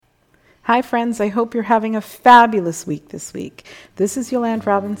Hi, friends. I hope you're having a fabulous week this week. This is Yolande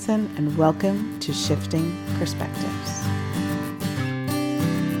Robinson, and welcome to Shifting Perspectives.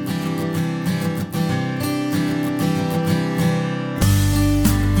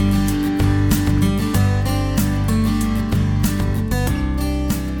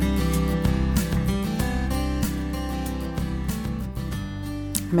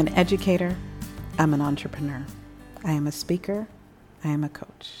 I'm an educator. I'm an entrepreneur. I am a speaker. I am a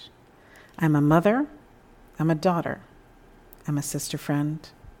coach. I'm a mother. I'm a daughter. I'm a sister friend.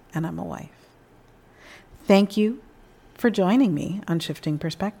 And I'm a wife. Thank you for joining me on Shifting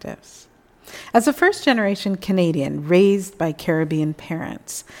Perspectives. As a first-generation Canadian raised by Caribbean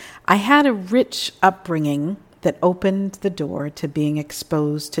parents, I had a rich upbringing that opened the door to being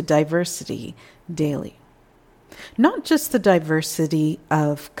exposed to diversity daily. Not just the diversity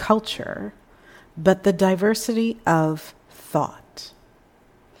of culture, but the diversity of thought.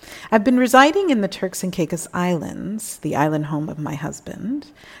 I've been residing in the Turks and Caicos Islands, the island home of my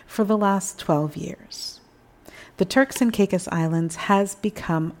husband, for the last 12 years. The Turks and Caicos Islands has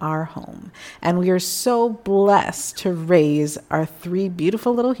become our home, and we are so blessed to raise our 3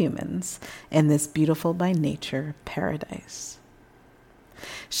 beautiful little humans in this beautiful by nature paradise.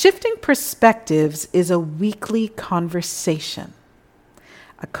 Shifting Perspectives is a weekly conversation,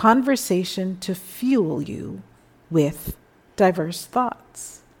 a conversation to fuel you with diverse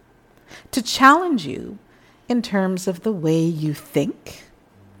thoughts, to challenge you in terms of the way you think,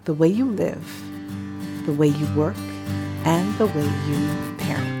 the way you live, the way you work, and the way you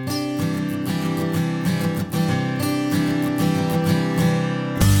parent.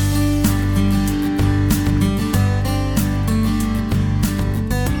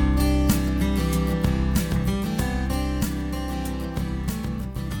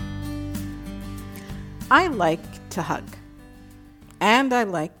 I like to hug, and I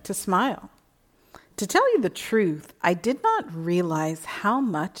like to smile. To tell you the truth, I did not realize how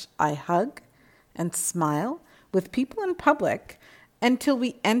much I hug and smile with people in public until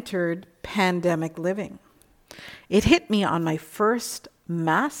we entered pandemic living. It hit me on my first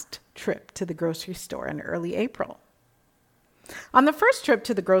masked trip to the grocery store in early April. On the first trip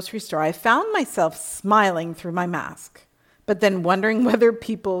to the grocery store, I found myself smiling through my mask, but then wondering whether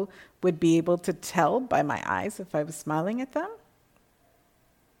people would be able to tell by my eyes if I was smiling at them.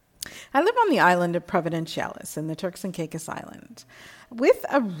 I live on the island of Providenciales in the Turks and Caicos Island. With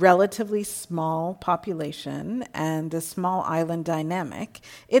a relatively small population and a small island dynamic,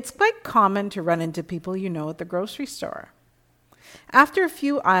 it's quite common to run into people you know at the grocery store. After a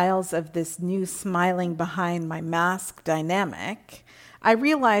few aisles of this new smiling behind my mask dynamic, I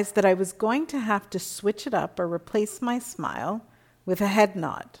realized that I was going to have to switch it up or replace my smile with a head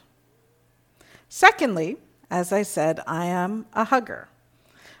nod. Secondly, as I said, I am a hugger.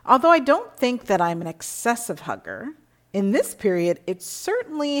 Although I don't think that I'm an excessive hugger, in this period, it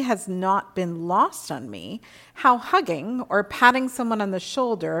certainly has not been lost on me how hugging or patting someone on the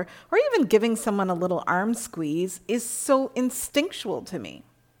shoulder or even giving someone a little arm squeeze is so instinctual to me.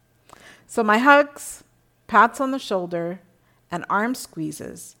 So my hugs, pats on the shoulder, and arm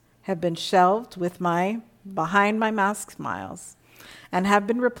squeezes have been shelved with my behind my mask smiles and have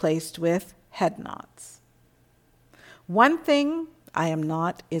been replaced with head nods. One thing I am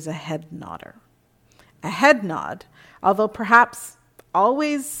not is a head nodder. A head nod, although perhaps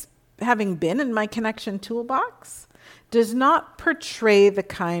always having been in my connection toolbox, does not portray the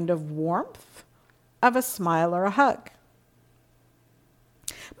kind of warmth of a smile or a hug.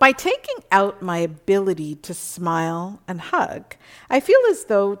 By taking out my ability to smile and hug, I feel as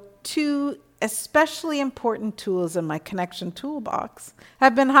though 2 especially important tools in my connection toolbox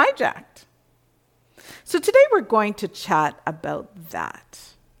have been hijacked. So today we're going to chat about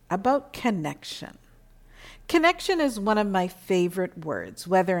that, about connection. Connection is one of my favorite words,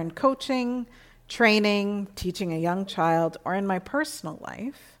 whether in coaching, training, teaching a young child, or in my personal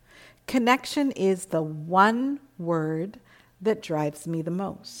life. Connection is the one word that drives me the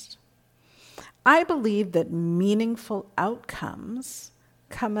most. I believe that meaningful outcomes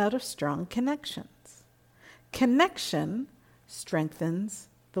come out of strong connections. Connection strengthens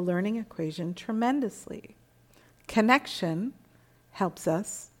the learning equation tremendously. Connection helps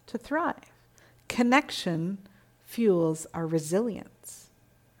us to thrive. Connection fuels our resilience.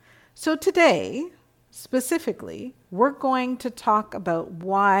 So today, specifically, we're going to talk about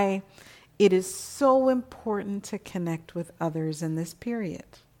why it is so important to connect with others in this period.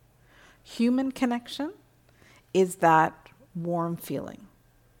 Human connection is that warm feeling.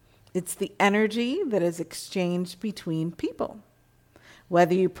 It's the energy that is exchanged between people.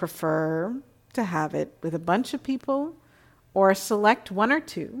 Whether you prefer to have it with a bunch of people or select one or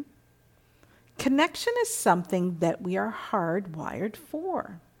two, Connection is something that we are hardwired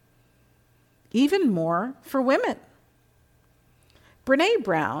for, even more for women. Brené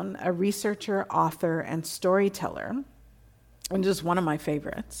Brown, a researcher, author, and storyteller, and just one of my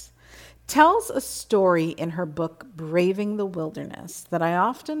favorites, tells a story in her book, Braving the Wilderness, that I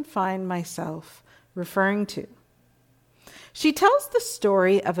often find myself referring to. She tells the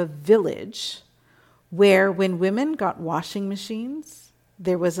story of a village where when women got washing machines,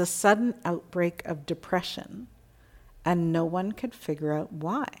 there was a sudden outbreak of depression, and no one could figure out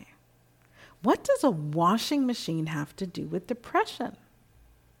why. What does a washing machine have to do with depression?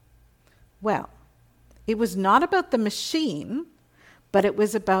 Well, it was not about the machine, but it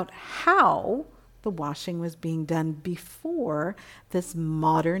was about how the washing was being done before this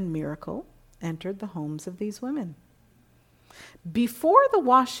modern miracle entered the homes of these women. Before the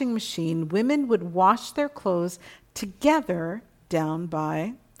washing machine, women would wash their clothes together down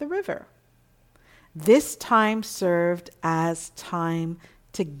by the river. This time served as time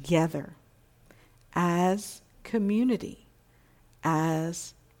together, as community,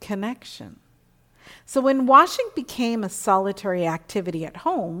 as connection. So when washing became a solitary activity at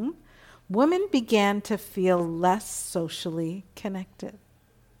home, women began to feel less socially connected.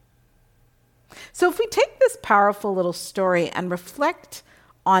 So if we take this powerful little story and reflect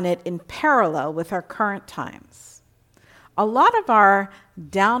on it in parallel with our current times, a lot of our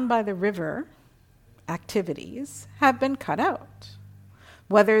down by the river activities have been cut out.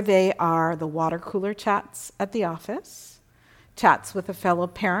 Whether they are the water cooler chats at the office, chats with a fellow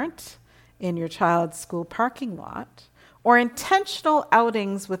parent in your child's school parking lot, or intentional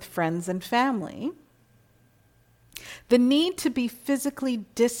outings with friends and family, the need to be physically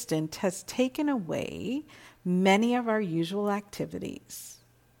distant has taken away many of our usual activities.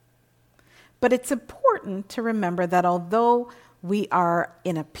 But it's important to remember that although we are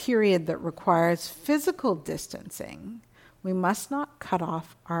in a period that requires physical distancing, we must not cut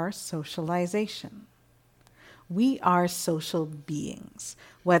off our socialization. We are social beings.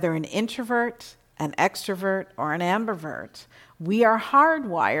 Whether an introvert, an extrovert, or an ambivert, we are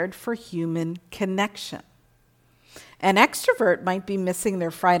hardwired for human connection. An extrovert might be missing their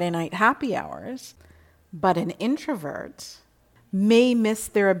Friday night happy hours, but an introvert may miss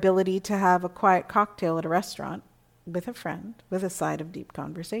their ability to have a quiet cocktail at a restaurant with a friend with a side of deep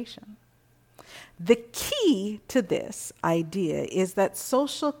conversation. The key to this idea is that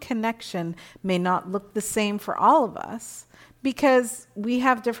social connection may not look the same for all of us because we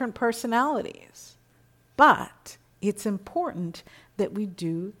have different personalities. But it's important that we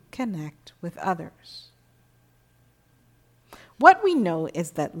do connect with others. What we know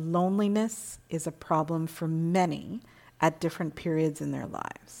is that loneliness is a problem for many at different periods in their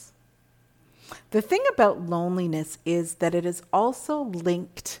lives. The thing about loneliness is that it is also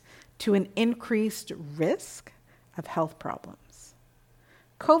linked to an increased risk of health problems.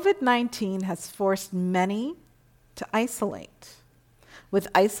 COVID-19 has forced many to isolate. With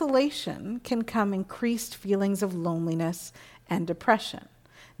isolation can come increased feelings of loneliness and depression,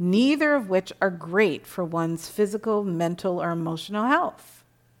 neither of which are great for one's physical, mental, or emotional health.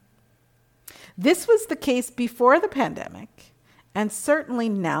 This was the case before the pandemic, and certainly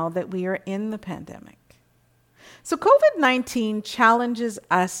now that we are in the pandemic. So COVID-19 challenges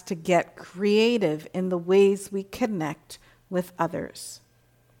us to get creative in the ways we connect with others.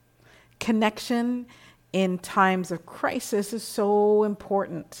 Connection in times of crisis is so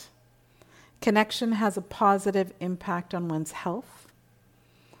important. Connection has a positive impact on one's health,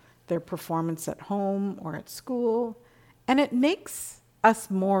 their performance at home or at school, and it makes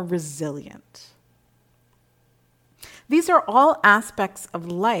us more resilient. These are all aspects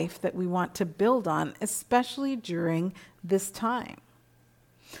of life that we want to build on, especially during this time.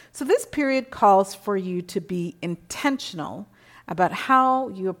 So this period calls for you to be intentional about how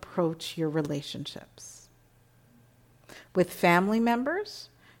you approach your relationships. With family members,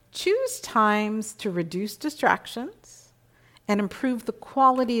 choose times to reduce distractions and improve the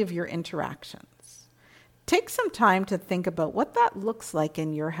quality of your interactions. Take some time to think about what that looks like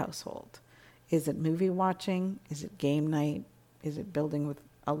in your household. Is it movie watching? Is it game night? Is it building with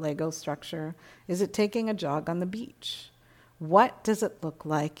a Lego structure? Is it taking a jog on the beach? What does it look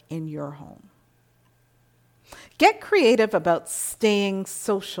like in your home? Get creative about staying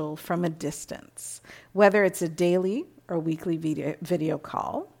social from a distance, whether it's a daily or weekly video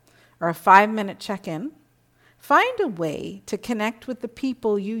call or a 5-minute check-in. Find a way to connect with the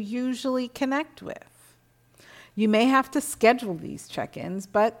people you usually connect with. You may have to schedule these check-ins,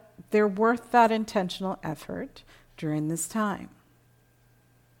 but they're worth that intentional effort during this time.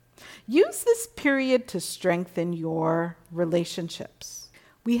 Use this period to strengthen your relationships.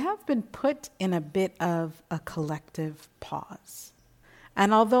 We have been put in a bit of a collective pause.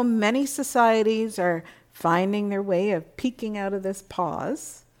 And although many societies are finding their way of peeking out of this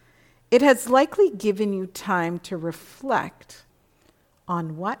pause, it has likely given you time to reflect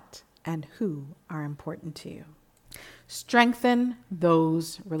on what and who are important to you. Strengthen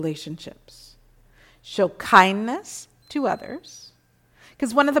those relationships. Show kindness to others.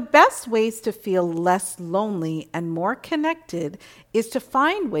 Because one of the best ways to feel less lonely and more connected is to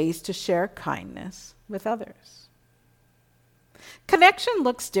find ways to share kindness with others. Connection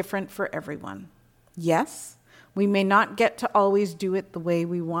looks different for everyone. Yes, we may not get to always do it the way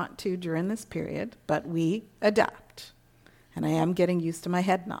we want to during this period, but we adapt. And I am getting used to my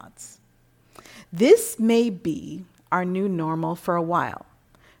head nods. This may be our new normal for a while.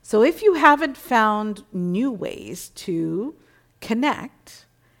 So if you haven't found new ways to connect,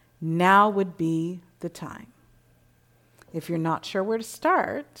 now would be the time. If you're not sure where to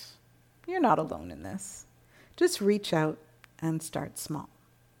start, you're not alone in this. Just reach out and start small.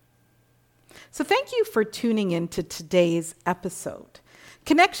 So thank you for tuning in to today's episode.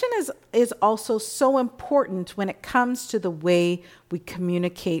 Connection is also so important when it comes to the way we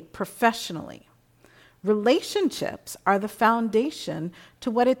communicate professionally. Relationships are the foundation to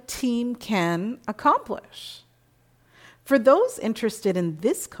what a team can accomplish. For those interested in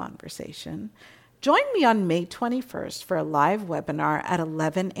this conversation, join me on May 21st for a live webinar at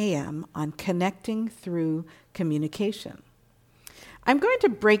 11 a.m. on connecting through communication. I'm going to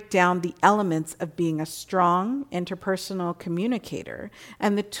break down the elements of being a strong interpersonal communicator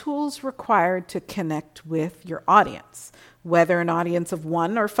and the tools required to connect with your audience, whether an audience of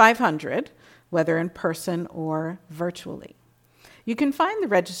 1 or 500, whether in person or virtually. You can find the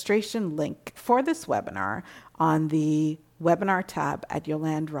registration link for this webinar on the webinar tab at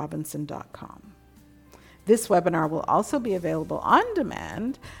yolandrobinson.com. This webinar will also be available on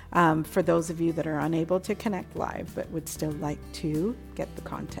demand for those of you that are unable to connect live but would still like to get the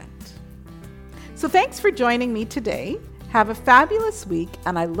content. So thanks for joining me today. Have a fabulous week,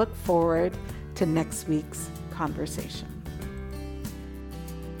 and I look forward to next week's conversation.